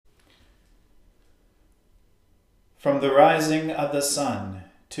From the rising of the sun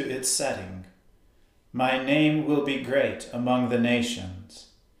to its setting, my name will be great among the nations,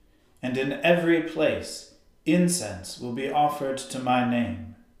 and in every place incense will be offered to my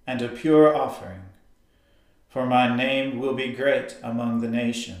name, and a pure offering. For my name will be great among the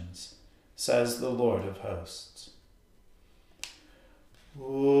nations, says the Lord of hosts. O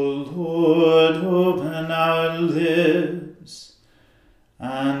Lord, open our lips,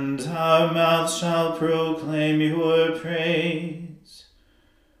 and our mouth shall proclaim your praise.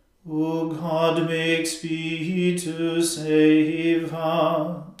 O God, make speed to save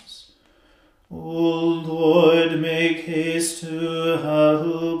us. O Lord, make haste to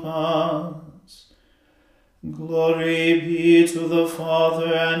help us. Glory be to the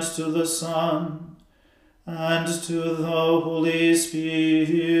Father, and to the Son, and to the Holy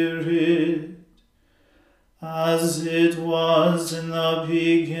Spirit, as it was in the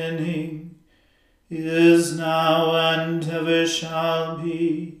beginning, is now, and ever shall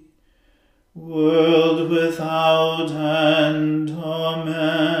be, world without end.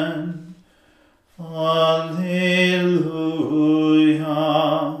 Amen. Alleluia.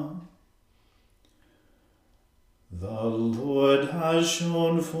 The Lord has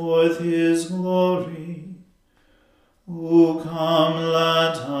shown forth his glory. O come,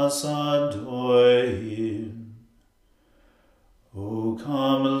 let us adore him. O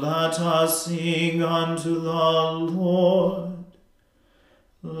come, let us sing unto the Lord.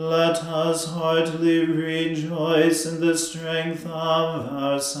 Let us heartily rejoice in the strength of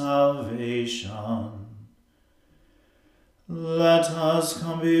our salvation. Let us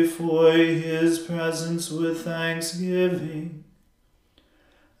come before his presence with thanksgiving,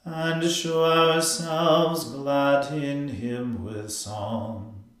 and show ourselves glad in him with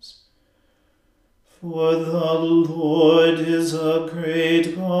psalms. For the Lord is a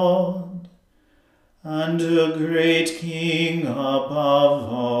great God, and a great King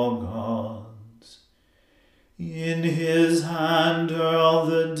above all gods. In his hand are all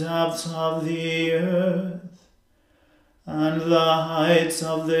the depths of the earth, and the heights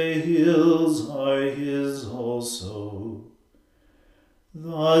of the hills are his also.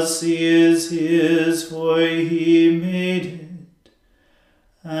 The sea is his, for he made it,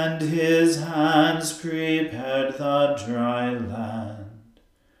 and his hands prepared the dry land.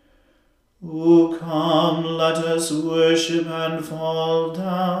 O come, let us worship and fall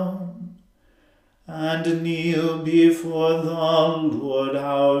down, and kneel before the Lord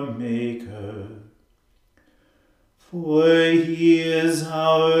our Maker. For he is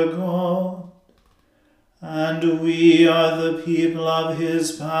our God, and we are the people of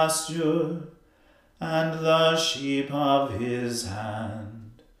his pasture, and the sheep of his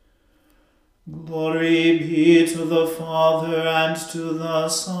hand. Glory be to the Father, and to the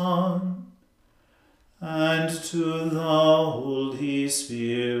Son, and to the Holy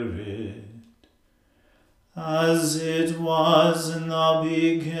Spirit, as it was in the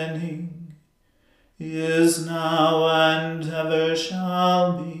beginning, is now, and ever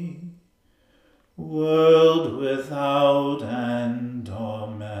shall be, world without end.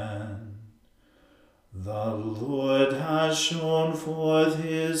 Amen. The Lord has shown forth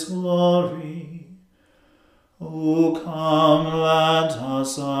his glory. O come, let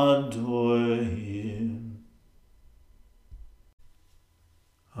us adore him.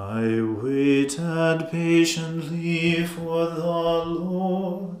 I waited patiently for the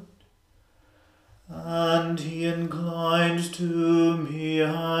Lord, and he inclined to me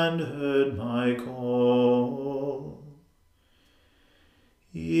and heard my call.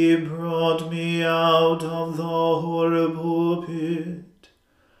 He brought me out of the horrible pit,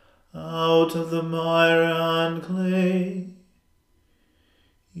 out of the mire and clay.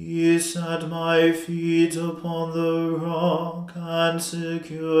 He set my feet upon the rock and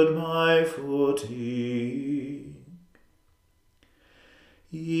secured my footing.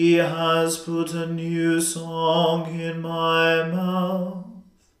 He has put a new song in my mouth,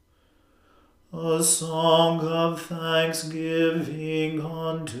 a song of thanksgiving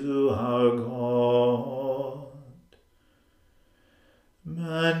unto our God.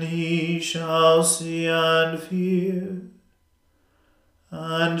 Many shall see and fear,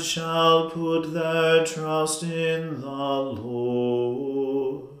 and shall put their trust in the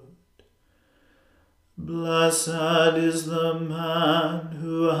Lord. Blessed is the man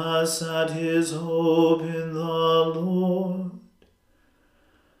who has set his hope in the Lord,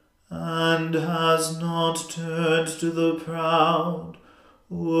 and has not turned to the proud,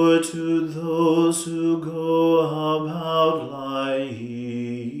 or to those who go about lying.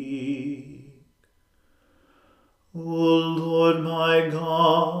 O Lord my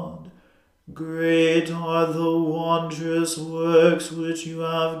God, Great are the wondrous works which you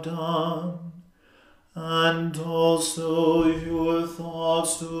have done, and also your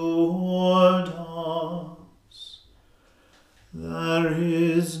thoughts toward us. There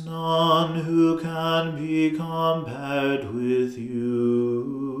is none who can be compared with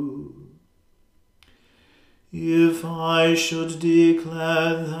you. If I should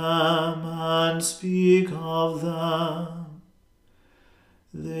declare them and speak of them,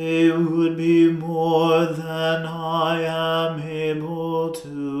 they would be more than I am able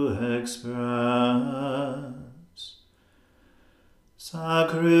to express.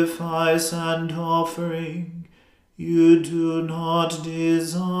 Sacrifice and offering you do not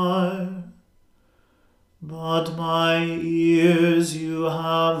desire, but my ears you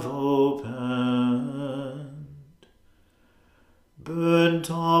have opened. Burnt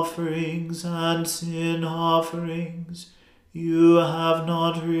offerings and sin offerings you have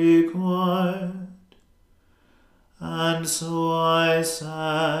not required. And so I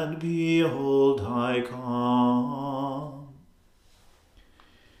said, behold, I come.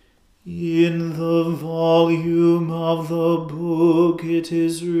 In the volume of the book it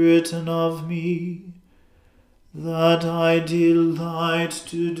is written of me, that I delight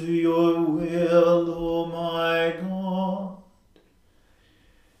to do your will, O my God.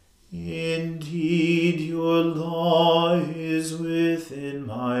 Indeed, your law is within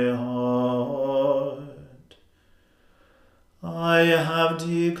my heart. I have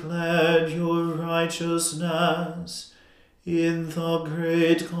declared your righteousness in the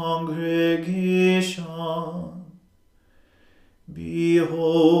great congregation.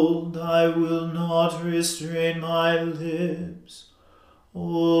 Behold, I will not restrain my lips, O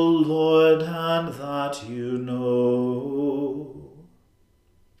Lord, and that you know.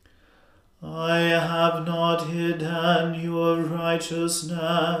 I have not hidden your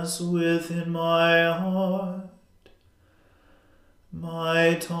righteousness within my heart.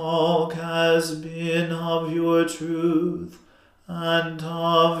 My talk has been of your truth and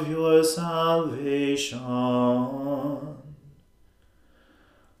of your salvation.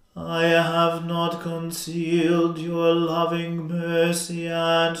 I have not concealed your loving mercy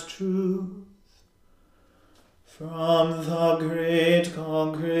and truth from the great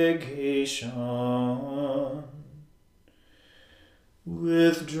congregation.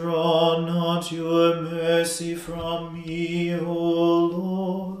 Withdraw not your mercy from me, O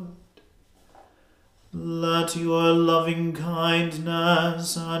Lord. Let your loving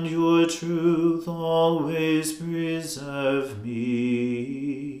kindness and your truth always preserve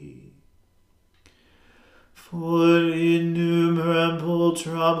me. For innumerable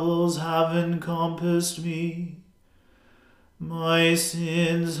troubles have encompassed me. My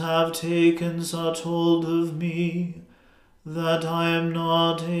sins have taken such hold of me that I am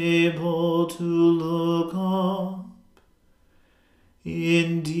not able to look up.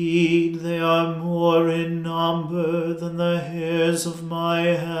 Indeed, they are more in number than the hairs of my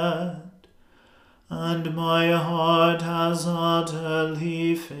head, and my heart has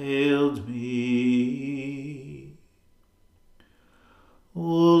utterly failed me. O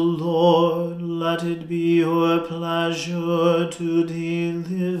Lord, let it be your pleasure to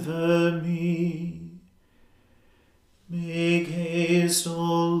deliver me. Make haste,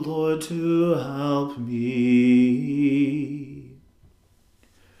 O Lord, to help me.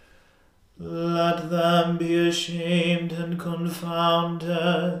 Let them be ashamed and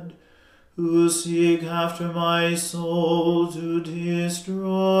confounded who seek after my soul to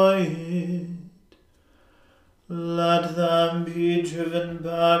destroy it. Let them be driven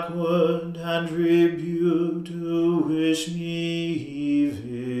backward and rebuked who wish me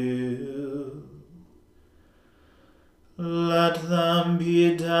evil. Let them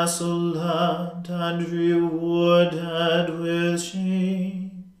be desolate and rewarded with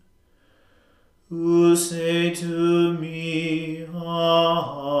shame, who say to me,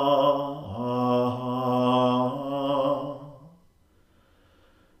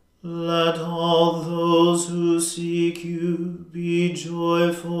 Let all those who seek you be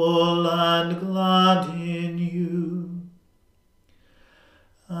joyful and glad in you.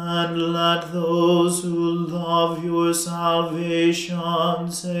 And let those who love your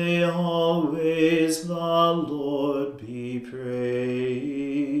salvation say always, the Lord be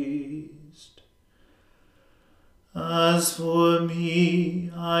praised. As for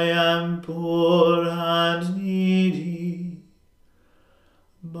me, I am poor and needy,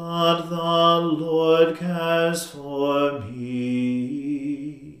 but the Lord cares for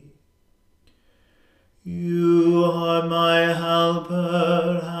me. You are my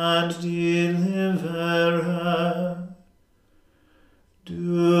helper and deliverer.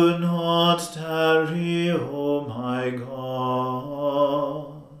 Do not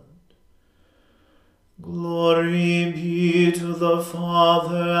the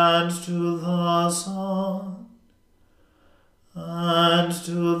Father, and to the Son, and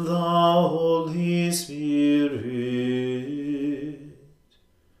to the Holy Spirit,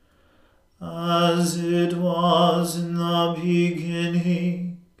 as it was in the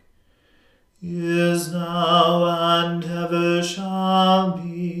beginning, is now, and ever shall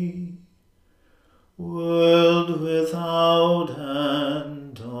be, world without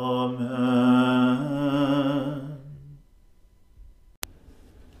end. Amen.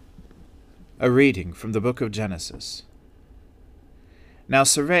 A reading from the book of Genesis. Now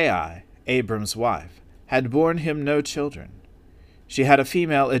Sarai, Abram's wife, had borne him no children. She had a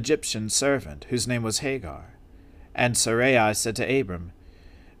female Egyptian servant, whose name was Hagar. And Sarai said to Abram,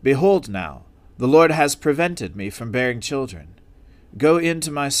 Behold now, the Lord has prevented me from bearing children. Go in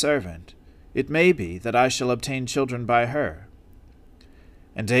to my servant. It may be that I shall obtain children by her.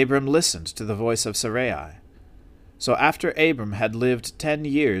 And Abram listened to the voice of Sarai. So after Abram had lived 10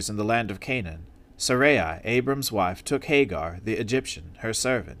 years in the land of Canaan, Sarai, Abram's wife, took Hagar, the Egyptian, her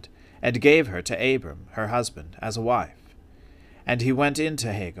servant, and gave her to Abram, her husband, as a wife. And he went in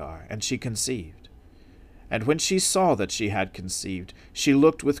to Hagar, and she conceived. And when she saw that she had conceived, she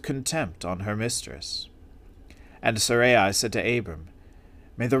looked with contempt on her mistress. And Sarai said to Abram,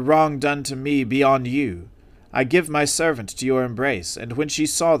 May the wrong done to me be on you. I give my servant to your embrace. And when she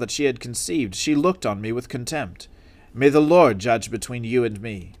saw that she had conceived, she looked on me with contempt. May the Lord judge between you and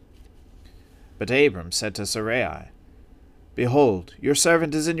me. But Abram said to Sarai, Behold, your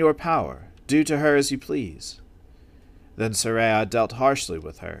servant is in your power. Do to her as you please. Then Sarai dealt harshly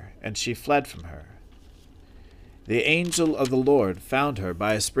with her, and she fled from her. The angel of the Lord found her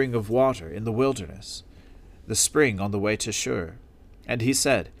by a spring of water in the wilderness, the spring on the way to Shur. And he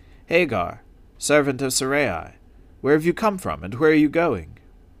said, Hagar, servant of Sarai, where have you come from, and where are you going?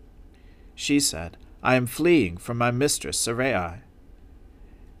 She said, I am fleeing from my mistress Sarai.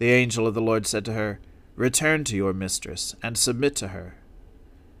 The angel of the Lord said to her, Return to your mistress, and submit to her.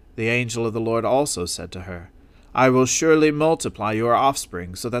 The angel of the Lord also said to her, I will surely multiply your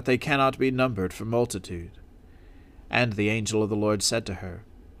offspring, so that they cannot be numbered for multitude. And the angel of the Lord said to her,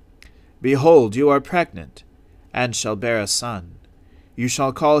 Behold, you are pregnant, and shall bear a son. You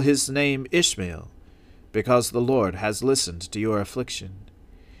shall call his name Ishmael, because the Lord has listened to your affliction.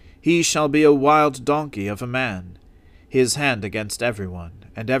 He shall be a wild donkey of a man, his hand against everyone,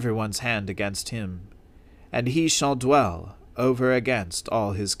 and everyone's hand against him, and he shall dwell over against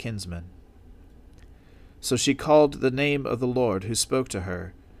all his kinsmen. So she called the name of the Lord who spoke to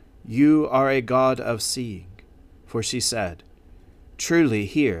her, You are a God of seeing. For she said, Truly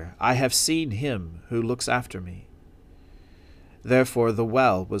here I have seen him who looks after me. Therefore the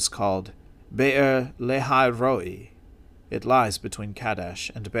well was called Be'er Lahai Roi. It lies between Kadesh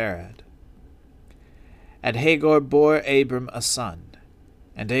and Bered. And Hagar bore Abram a son,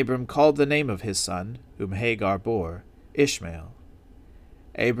 and Abram called the name of his son, whom Hagar bore, Ishmael.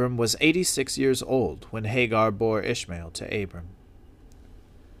 Abram was 86 years old when Hagar bore Ishmael to Abram.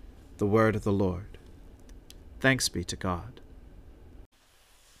 The word of the Lord. Thanks be to God.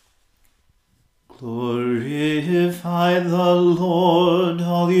 Glorify the Lord,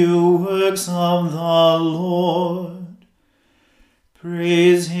 all you works of the Lord.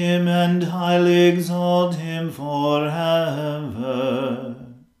 Praise him and highly exalt him forever.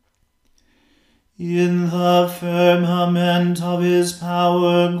 In the firmament of his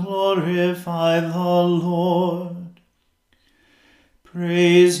power glorify the Lord.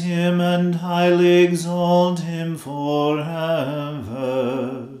 Praise him and highly exalt him forever.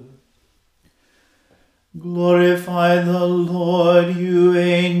 Glorify the Lord, you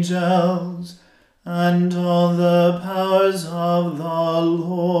angels, and all the powers of the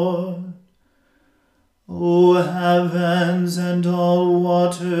Lord. O heavens and all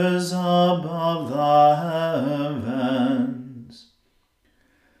waters above the heavens,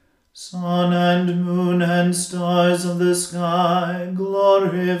 sun and moon and stars of the sky,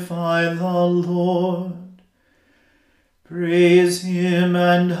 glorify the Lord. Praise him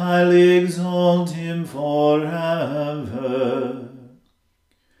and highly exalt him forever.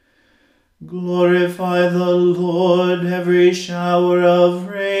 Glorify the Lord, every shower of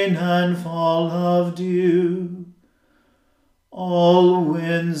rain and fall of dew, all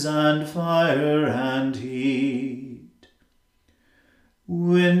winds and fire and heat.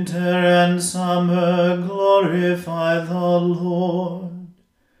 Winter and summer, glorify the Lord.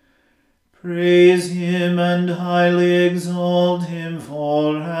 Praise him and highly exalt him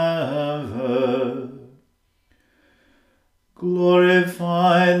forever.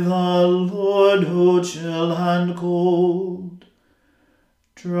 Glorify the Lord, O chill and cold.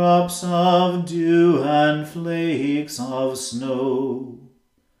 drops of dew and flakes of snow,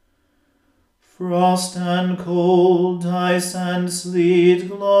 frost and cold, ice and sleet,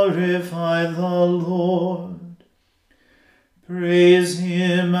 glorify the Lord. Praise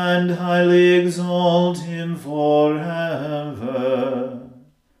him and highly exalt him forever.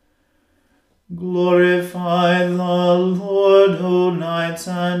 Glorify the Lord, O nights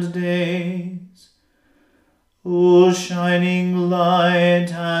and days, O shining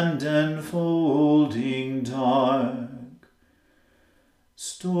light and enfolding dark.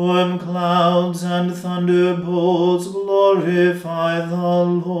 Storm clouds and thunderbolts, glorify the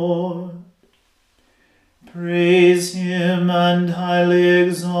Lord. Praise him and highly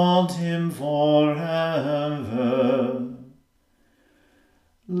exalt him forever.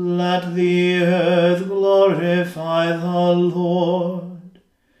 Let the earth glorify the Lord.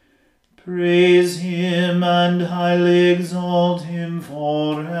 Praise him and highly exalt him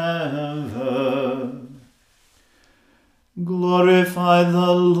forever. Glorify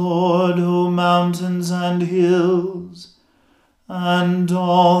the Lord, O mountains and hills, and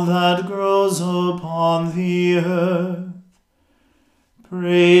all that grows upon the earth.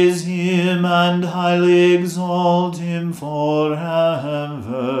 Praise him and highly exalt him forever.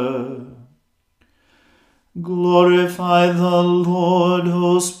 Glorify the Lord,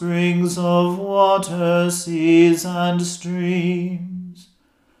 O springs of water, seas and streams,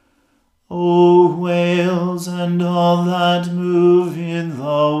 O whales and all that move in the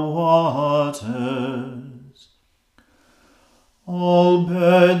waters. All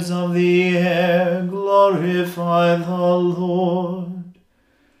birds of the air, glorify the Lord.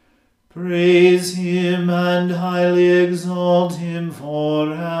 Praise him and highly exalt him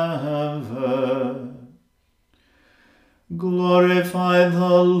forever. Glorify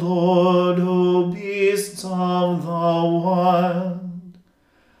the Lord, O beasts of the wild,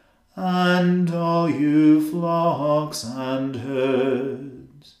 and all you flocks and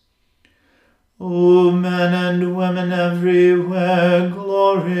herds. O men and women everywhere,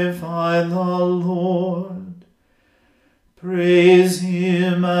 glorify the Lord. Praise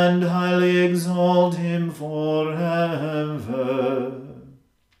him and highly exalt him forever.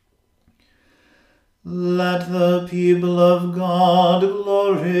 Let the people of God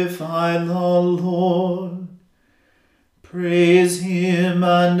glorify the Lord. Praise him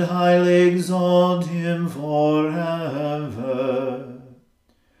and highly exalt him forever.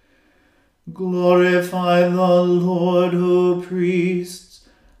 Glorify the Lord, O priests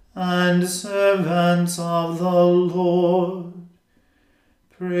and servants of the Lord.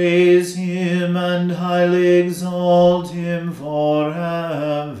 Praise him and highly exalt him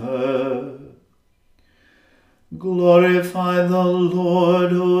forever. Glorify the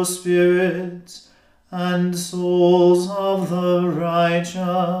Lord, O spirits and souls of the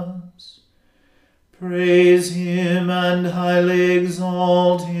righteous. Praise him and highly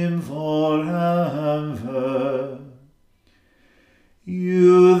exalt him forever.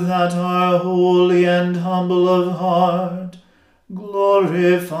 You that are holy and humble of heart,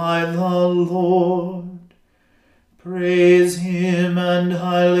 glorify the Lord. Praise him and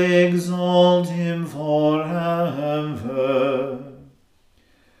highly exalt him forever.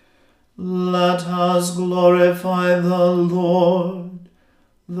 Let us glorify the Lord,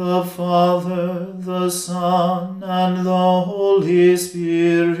 the Father, the Son, and the Holy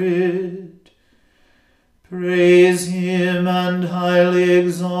Spirit. Praise him and highly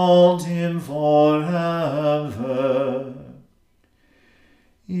exalt him forever.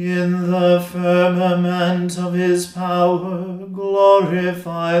 In the firmament of his power,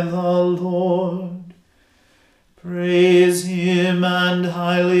 glorify the Lord. Praise him and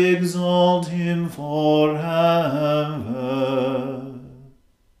highly exalt him forever.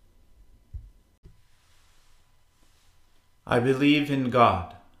 I believe in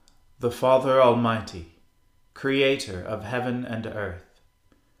God, the Father Almighty, Creator of heaven and earth.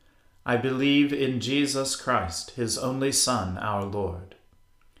 I believe in Jesus Christ, his only Son, our Lord.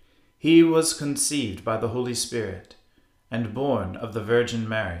 He was conceived by the Holy Spirit and born of the Virgin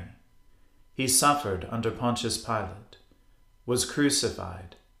Mary. He suffered under Pontius Pilate, was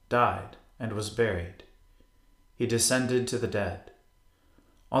crucified, died, and was buried. He descended to the dead.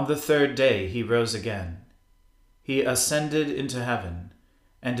 On the third day he rose again. He ascended into heaven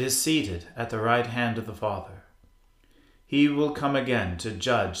and is seated at the right hand of the Father. He will come again to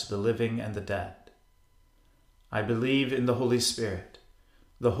judge the living and the dead. I believe in the Holy Spirit,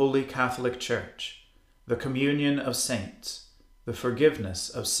 the Holy Catholic Church, the communion of saints, the forgiveness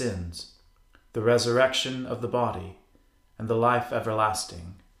of sins, the resurrection of the body, and the life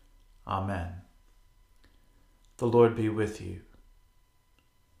everlasting. Amen. The Lord be with you.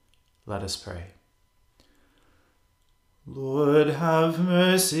 Let us pray. Lord, have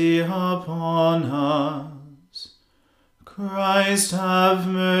mercy upon us. Christ, have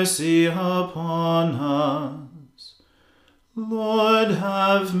mercy upon us. Lord,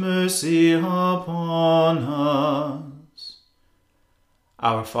 have mercy upon us.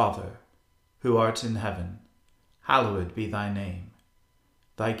 Our Father, who art in heaven, hallowed be thy name.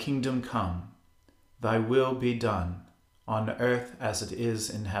 Thy kingdom come, thy will be done, on earth as it is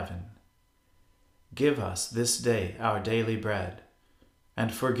in heaven. Give us this day our daily bread,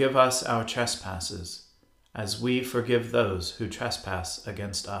 and forgive us our trespasses, as we forgive those who trespass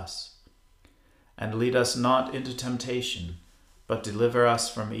against us. And lead us not into temptation, but deliver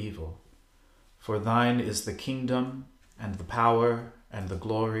us from evil. For thine is the kingdom, and the power, and the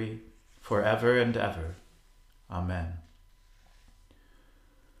glory, forever and ever. Amen.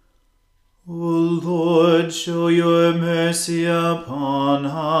 O Lord, show your mercy upon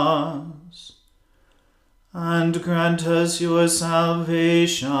us, and grant us your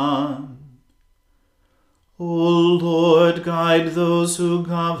salvation. O Lord, guide those who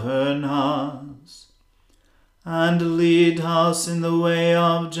govern us, and lead us in the way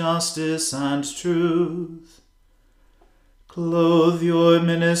of justice and truth. Clothe your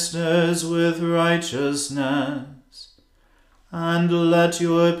ministers with righteousness, and let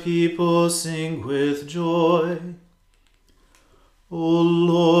your people sing with joy. O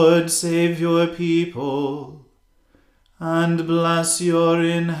Lord, save your people, and bless your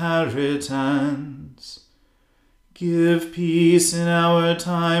inheritance. Give peace in our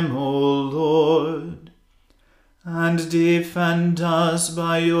time, O Lord, and defend us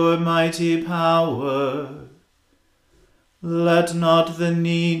by your mighty power. Let not the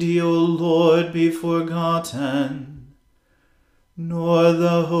needy, O Lord, be forgotten, nor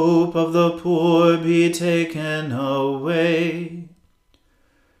the hope of the poor be taken away.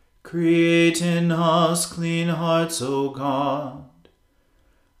 Create in us clean hearts, O God,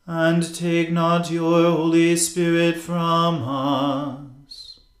 and take not your Holy Spirit from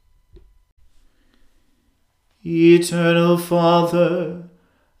us. Eternal Father,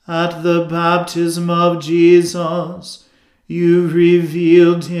 at the baptism of Jesus, you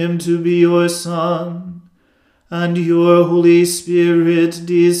revealed him to be your Son, and your Holy Spirit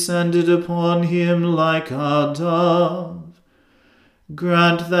descended upon him like a dove.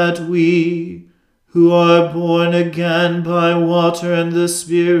 Grant that we, who are born again by water and the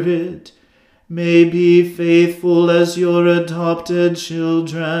Spirit, may be faithful as your adopted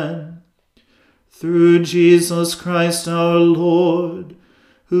children. Through Jesus Christ our Lord,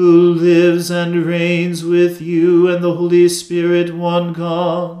 who lives and reigns with you and the Holy Spirit, one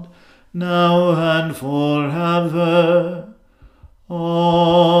God, now and forever.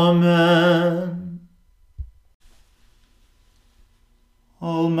 Amen.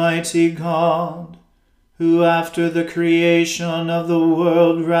 Almighty God, who after the creation of the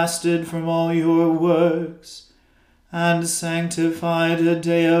world rested from all your works, and sanctified a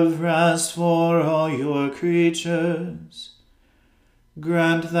day of rest for all your creatures,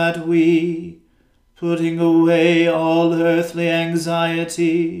 grant that we, putting away all earthly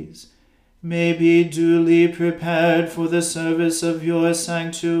anxieties, may be duly prepared for the service of your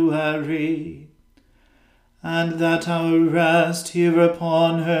sanctuary, and that our rest here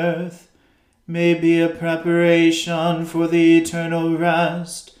upon earth may be a preparation for the eternal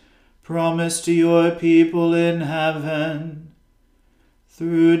rest promised to your people in heaven.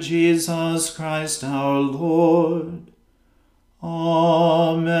 Through Jesus Christ our Lord.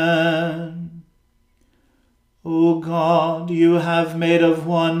 Amen. O God, you have made of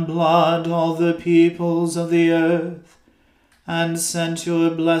one blood all the peoples of the earth, and sent your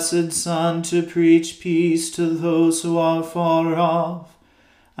blessed Son to preach peace to those who are far off,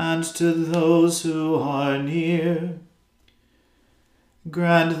 and to those who are near.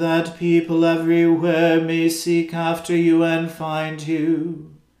 Grant that people everywhere may seek after you and find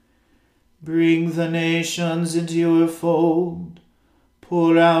you. Bring the nations into your fold.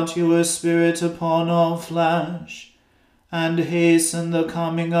 Pour out your Spirit upon all flesh, and hasten the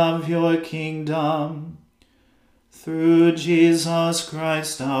coming of your kingdom. Through Jesus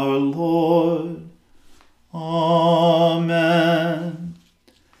Christ our Lord. Amen.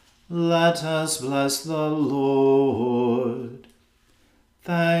 Let us bless the Lord.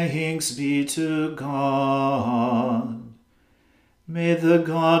 Thanks be to God. May the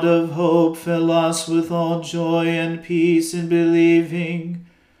God of hope fill us with all joy and peace in believing,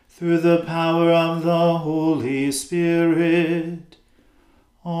 through the power of the Holy Spirit.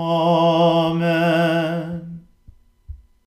 Amen.